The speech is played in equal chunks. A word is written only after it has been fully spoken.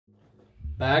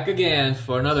Back again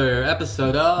for another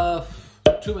episode of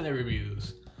 2-Minute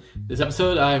Reviews. This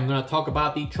episode I'm going to talk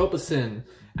about the Topricin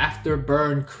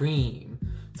AfterBurn Cream.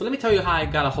 So let me tell you how I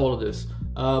got a hold of this.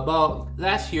 About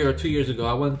last year or 2 years ago,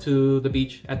 I went to the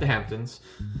beach at the Hamptons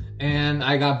and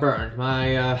I got burned.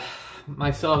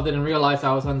 Myself didn't realize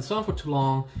I was on the sun for too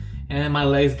long and my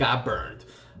legs got burned.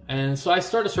 And so I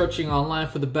started searching online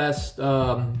for the best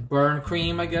burn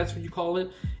cream, I guess what you call it.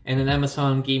 And then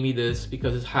Amazon gave me this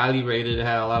because it's highly rated. It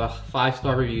had a lot of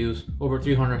 5-star reviews, over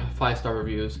 300 5-star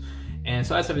reviews. And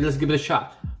so I said, let's give it a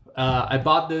shot. I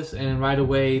bought this and right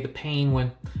away the pain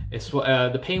went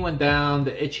down,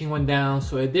 the itching went down.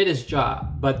 So it did its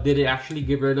job, but did it actually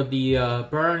get rid of the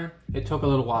burn? It took a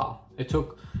little while. It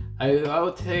took, I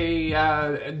would say,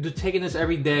 taking this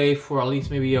every day for at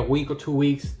least maybe a week or 2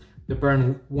 weeks, the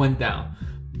burn went down.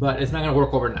 But it's not gonna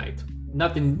work overnight.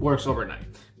 Nothing works overnight.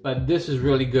 But this is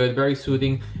really good, very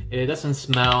soothing. It doesn't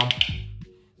smell.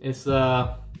 It's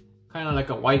kind of like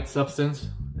a white substance.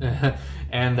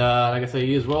 And like I said,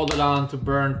 you just rolled it on to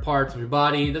burn parts of your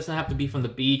body. It doesn't have to be from the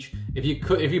beach. If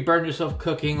you burn yourself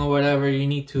cooking or whatever, you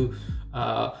need to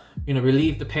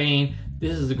relieve the pain.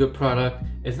 This is a good product.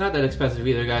 It's not that expensive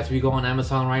either, guys. If you go on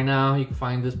Amazon right now, you can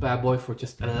find this bad boy for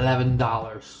just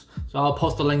 $11. So I'll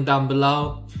post a link down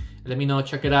below. Let me know,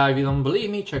 check it out. If you don't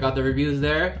believe me, check out the reviews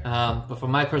there. But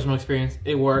from my personal experience,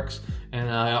 it works. And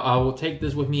I will take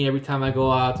this with me every time I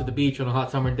go out to the beach on a hot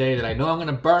summer day that I know I'm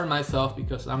gonna burn myself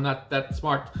because I'm not that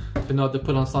smart to know to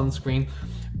put on sunscreen.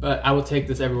 But I will take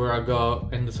this everywhere I go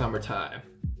in the summertime.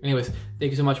 Anyways,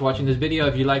 thank you so much for watching this video.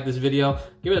 If you like this video,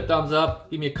 give it a thumbs up,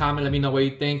 give me a comment, let me know what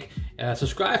you think.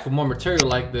 Subscribe for more material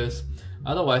like this.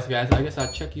 Otherwise, guys, I guess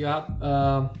I'll check you out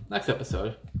next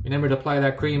episode. Remember to apply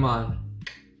that cream on.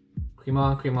 Cream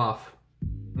on, cream off.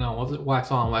 No, what's it?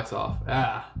 Wax on, wax off.